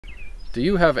Do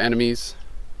you have enemies?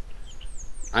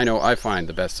 I know I find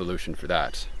the best solution for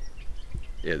that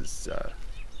is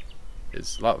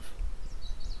love.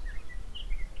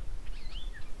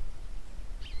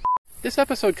 This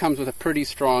episode comes with a pretty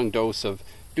strong dose of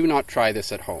do not try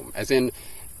this at home, as in,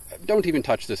 don't even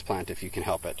touch this plant if you can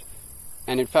help it.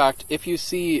 And in fact, if you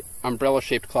see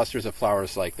umbrella-shaped clusters of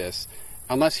flowers like this,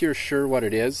 unless you're sure what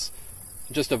it is,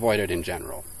 just avoid it in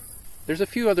general. There's a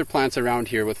few other plants around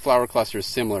here with flower clusters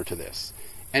similar to this,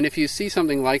 and if you see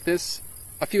something like this,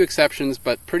 a few exceptions,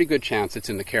 but pretty good chance it's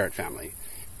in the carrot family.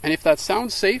 And if that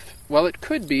sounds safe, well, it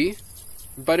could be,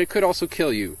 but it could also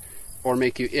kill you, or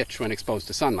make you itch when exposed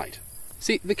to sunlight.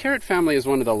 See, the carrot family is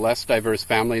one of the less diverse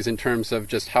families in terms of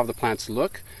just how the plants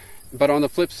look, but on the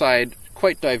flip side,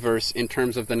 quite diverse in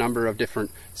terms of the number of different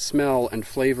smell and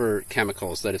flavor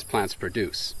chemicals that its plants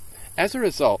produce. As a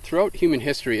result, throughout human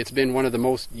history, it's been one of the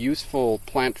most useful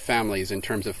plant families in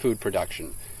terms of food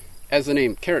production. As the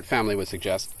name carrot family would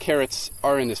suggest, carrots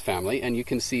are in this family, and you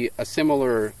can see a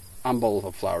similar umbel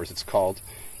of flowers, it's called,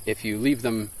 if you leave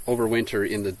them over winter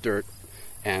in the dirt,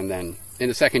 and then in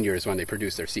the second year is when they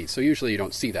produce their seeds. So usually you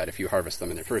don't see that if you harvest them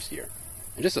in their first year.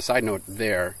 And just a side note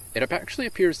there, it actually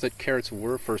appears that carrots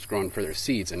were first grown for their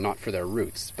seeds and not for their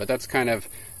roots, but that's kind of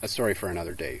a story for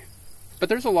another day. But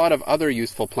there's a lot of other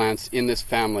useful plants in this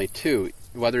family too,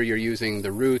 whether you're using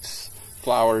the roots,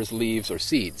 flowers, leaves, or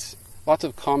seeds. Lots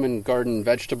of common garden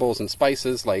vegetables and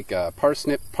spices like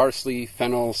parsnip, parsley,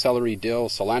 fennel, celery, dill,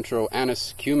 cilantro,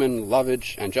 anise, cumin,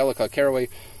 lovage, angelica, caraway.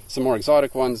 Some more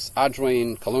exotic ones,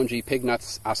 ajwain, kalonji, pig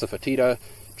nuts, asafoetida,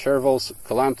 chervils,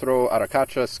 cilantro,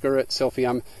 aracacha, skirret,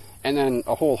 silphium, and then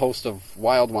a whole host of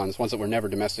wild ones that were never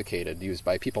domesticated, used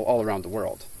by people all around the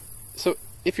world. So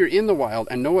if you're in the wild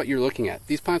and know what you're looking at,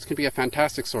 these plants can be a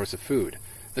fantastic source of food.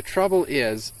 The trouble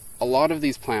is, a lot of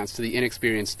these plants to the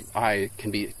inexperienced eye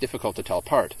can be difficult to tell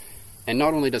apart. And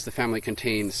not only does the family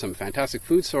contain some fantastic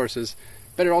food sources,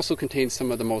 but it also contains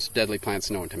some of the most deadly plants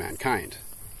known to mankind.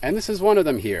 And this is one of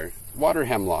them here,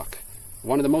 water-hemlock,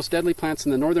 one of the most deadly plants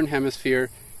in the northern hemisphere,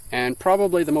 and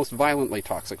probably the most violently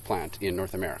toxic plant in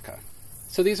North America.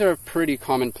 So these are a pretty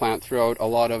common plant throughout a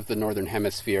lot of the northern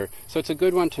hemisphere, so it's a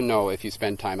good one to know if you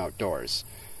spend time outdoors.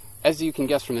 As you can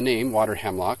guess from the name,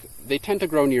 water-hemlock, they tend to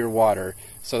grow near water,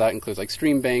 so that includes like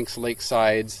stream banks, lake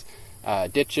sides,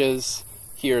 ditches.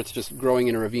 Here it's just growing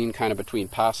in a ravine kind of between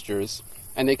pastures,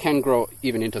 and they can grow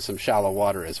even into some shallow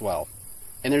water as well.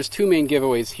 And there's two main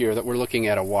giveaways here that we're looking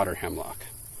at a water-hemlock.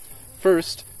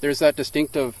 First, there's that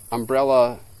distinctive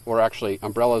umbrella, or actually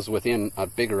umbrellas within a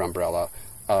bigger umbrella,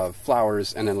 of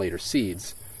flowers and then later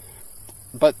seeds.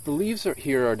 But the leaves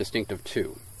here are distinctive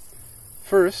too.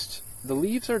 First, the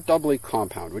leaves are doubly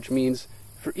compound, which means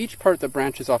for each part that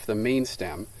branches off the main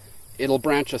stem, it'll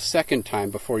branch a second time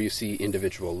before you see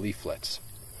individual leaflets.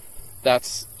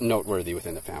 That's noteworthy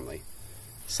within the family.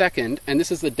 Second, and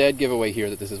this is the dead giveaway here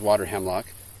that this is water-hemlock,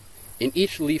 in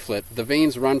each leaflet, the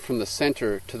veins run from the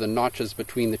center to the notches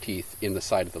between the teeth in the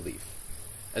side of the leaf.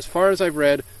 As far as I've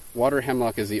read,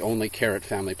 water-hemlock is the only carrot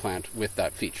family plant with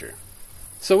that feature.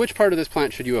 So which part of this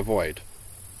plant should you avoid?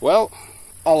 Well,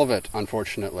 all of it,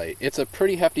 unfortunately. It's a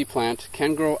pretty hefty plant,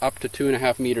 can grow up to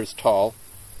 2.5 meters tall.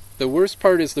 The worst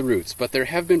part is the roots, but there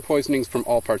have been poisonings from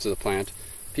all parts of the plant,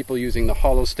 people using the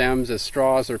hollow stems as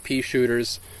straws or pea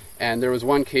shooters, and there was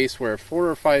one case where 4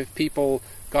 or 5 people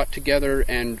got together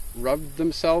and rubbed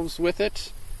themselves with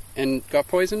it and got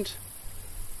poisoned.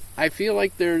 I feel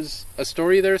like there's a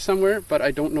story there somewhere, but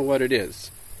I don't know what it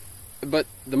is. But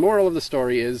the moral of the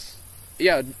story is,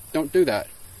 yeah, don't do that.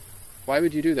 Why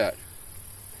would you do that?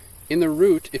 In the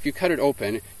root, if you cut it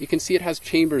open, you can see it has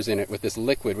chambers in it with this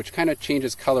liquid, which kind of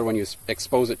changes color when you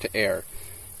expose it to air.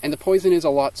 And the poison is a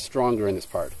lot stronger in this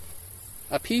part.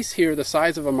 A piece here the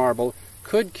size of a marble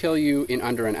could kill you in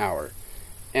under an hour.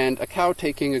 And a cow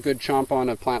taking a good chomp on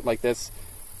a plant like this,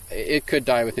 it could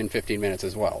die within 15 minutes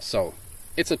as well. So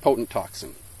it's a potent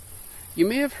toxin. You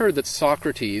may have heard that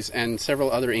Socrates and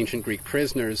several other ancient Greek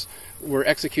prisoners were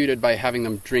executed by having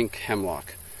them drink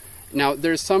hemlock. Now,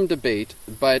 there's some debate,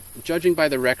 but judging by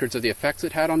the records of the effects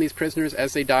it had on these prisoners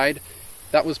as they died,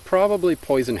 that was probably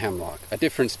poison hemlock, a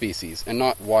different species, and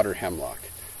not water hemlock.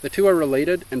 The two are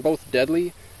related and both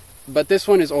deadly, but this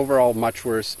one is overall much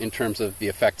worse in terms of the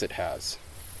effects it has.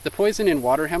 The poison in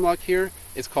water hemlock here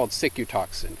is called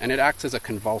cicutoxin, and it acts as a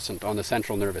convulsant on the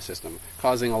central nervous system,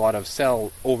 causing a lot of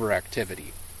cell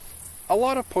overactivity. A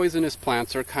lot of poisonous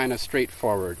plants are kind of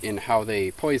straightforward in how they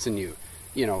poison you.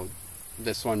 You know,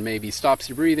 this one maybe stops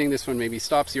your breathing, this one maybe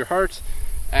stops your heart,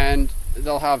 and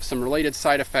they'll have some related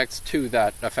side effects to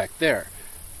that effect there.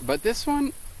 But this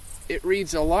one, it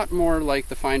reads a lot more like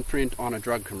the fine print on a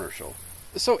drug commercial.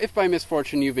 So if by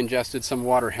misfortune you've ingested some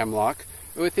water hemlock,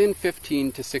 within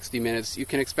 15 to 60 minutes you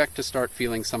can expect to start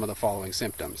feeling some of the following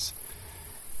symptoms: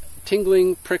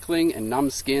 tingling, prickling, and numb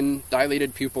skin,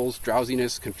 dilated pupils,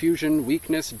 drowsiness, confusion,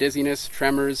 weakness, dizziness,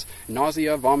 tremors,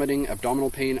 nausea, vomiting, abdominal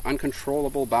pain,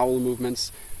 uncontrollable bowel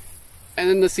movements, and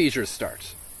then the seizures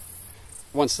start.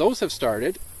 Once those have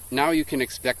started, now you can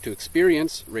expect to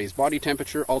experience raised body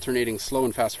temperature, alternating slow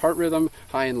and fast heart rhythm,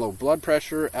 high and low blood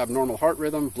pressure, abnormal heart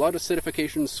rhythm, blood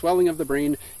acidification, swelling of the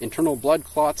brain, internal blood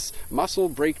clots, muscle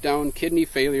breakdown, kidney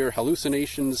failure,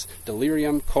 hallucinations,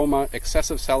 delirium, coma,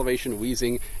 excessive salivation,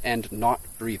 wheezing, and not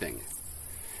breathing.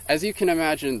 As you can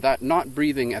imagine, that not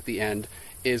breathing at the end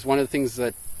is one of the things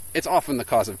that it's often the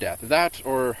cause of death. That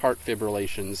or heart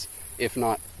fibrillations, if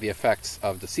not the effects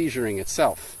of the seizuring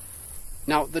itself.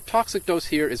 Now, the toxic dose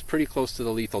here is pretty close to the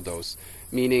lethal dose,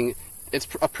 meaning it's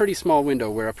a pretty small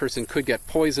window where a person could get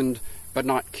poisoned but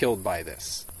not killed by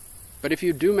this. But if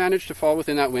you do manage to fall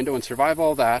within that window and survive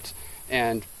all that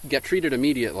and get treated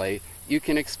immediately, you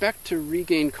can expect to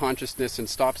regain consciousness and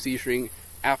stop seizuring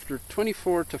after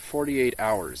 24 to 48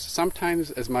 hours, sometimes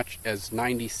as much as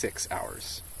 96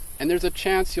 hours. And there's a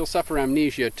chance you'll suffer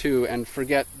amnesia too and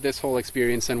forget this whole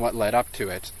experience and what led up to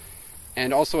it.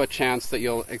 And also a chance that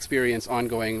you'll experience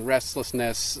ongoing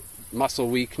restlessness, muscle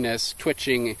weakness,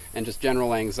 twitching, and just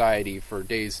general anxiety for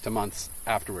days to months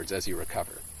afterwards as you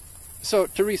recover. So,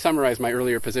 to re-summarize my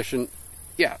earlier position,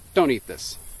 yeah, don't eat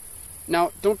this.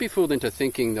 Now, don't be fooled into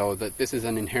thinking, though, that this is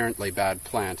an inherently bad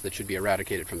plant that should be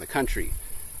eradicated from the country.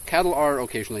 Cattle are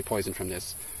occasionally poisoned from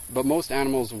this, but most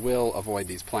animals will avoid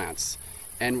these plants.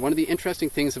 And one of the interesting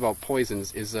things about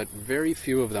poisons is that very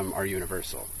few of them are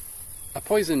universal. A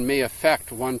poison may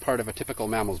affect one part of a typical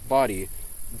mammal's body,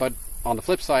 but on the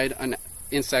flip side, an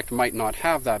insect might not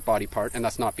have that body part and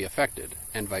thus not be affected,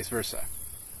 and vice versa.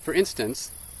 For instance,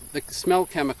 the smell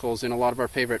chemicals in a lot of our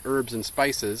favorite herbs and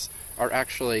spices are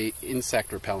actually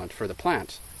insect repellent for the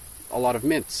plant. A lot of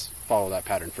mints follow that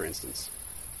pattern, for instance.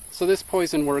 So this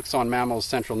poison works on mammals'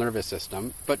 central nervous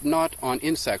system, but not on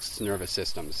insects' nervous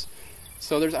systems.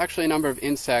 So there's actually a number of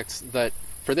insects that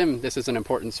for them, this is an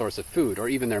important source of food, or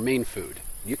even their main food.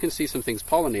 You can see some things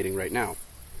pollinating right now.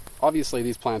 Obviously,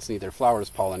 these plants need their flowers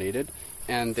pollinated,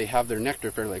 and they have their nectar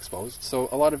fairly exposed, so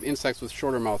a lot of insects with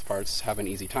shorter mouth parts have an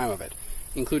easy time of it,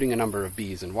 including a number of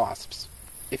bees and wasps.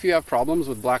 If you have problems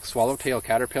with black swallowtail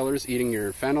caterpillars eating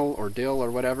your fennel or dill or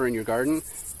whatever in your garden,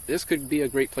 this could be a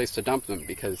great place to dump them,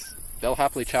 because they'll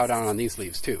happily chow down on these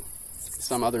leaves too.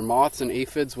 Some other moths and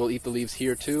aphids will eat the leaves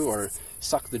here too, or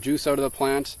suck the juice out of the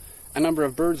plant. A number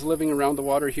of birds living around the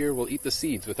water here will eat the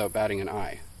seeds without batting an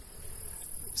eye.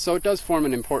 So it does form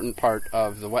an important part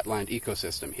of the wetland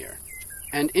ecosystem here.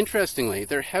 And interestingly,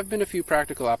 there have been a few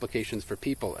practical applications for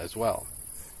people as well.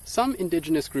 Some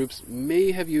indigenous groups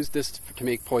may have used this to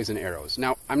make poison arrows.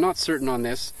 Now, I'm not certain on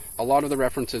this. A lot of the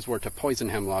references were to poison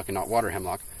hemlock and not water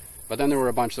hemlock, but then there were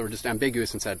a bunch that were just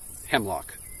ambiguous and said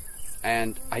hemlock.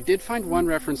 And I did find one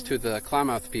reference to the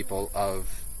Klamath people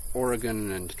of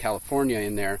Oregon and California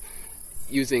in there,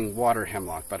 using water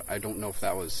hemlock, but I don't know if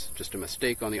that was just a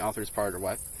mistake on the author's part or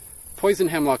what. Poison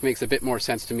hemlock makes a bit more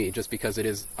sense to me, just because it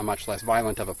is a much less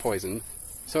violent of a poison.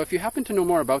 So if you happen to know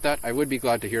more about that, I would be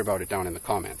glad to hear about it down in the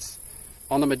comments.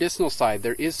 On the medicinal side,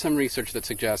 there is some research that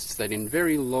suggests that in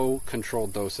very low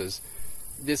controlled doses,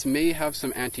 this may have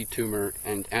some anti-tumor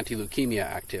and anti-leukemia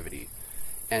activity,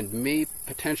 and may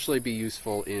potentially be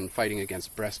useful in fighting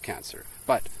against breast cancer.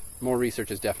 But more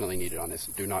research is definitely needed on this.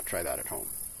 Do not try that at home.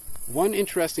 One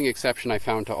interesting exception I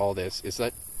found to all this is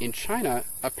that in China,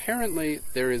 apparently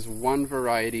there is one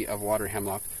variety of water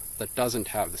hemlock that doesn't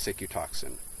have the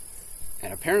cicutoxin.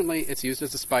 And apparently it's used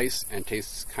as a spice and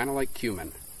tastes kind of like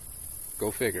cumin.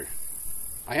 Go figure.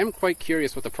 I am quite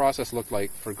curious what the process looked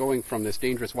like for going from this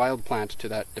dangerous wild plant to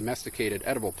that domesticated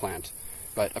edible plant,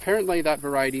 but apparently that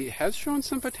variety has shown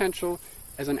some potential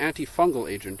as an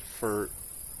antifungal agent for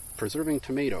preserving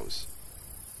tomatoes.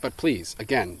 But please,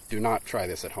 again, do not try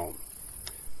this at home.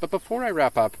 But before I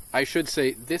wrap up, I should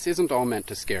say this isn't all meant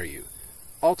to scare you.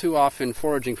 All too often,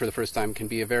 foraging for the first time can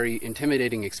be a very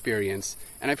intimidating experience,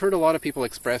 and I've heard a lot of people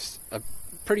express a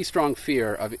pretty strong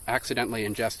fear of accidentally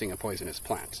ingesting a poisonous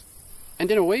plant.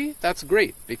 And in a way, that's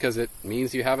great, because it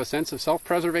means you have a sense of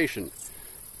self-preservation.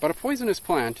 But a poisonous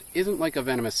plant isn't like a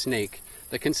venomous snake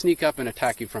that can sneak up and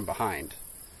attack you from behind.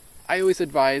 I always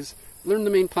advise, learn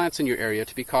the main plants in your area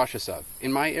to be cautious of.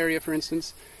 In my area, for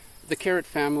instance, the carrot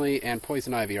family and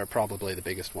poison ivy are probably the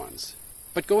biggest ones.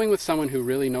 But going with someone who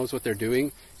really knows what they're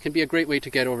doing can be a great way to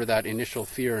get over that initial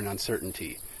fear and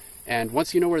uncertainty. And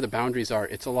once you know where the boundaries are,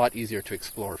 it's a lot easier to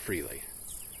explore freely.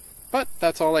 But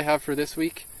that's all I have for this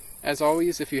week. As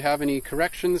always, if you have any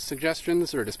corrections,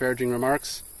 suggestions, or disparaging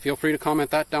remarks, feel free to comment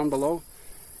that down below.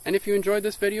 And if you enjoyed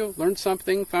this video, learned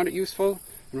something, found it useful,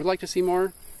 and would like to see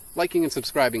more, liking and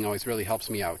subscribing always really helps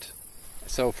me out.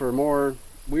 So for more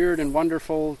weird and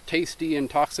wonderful, tasty and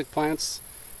toxic plants,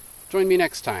 join me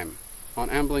next time on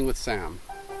Ambling with Sam.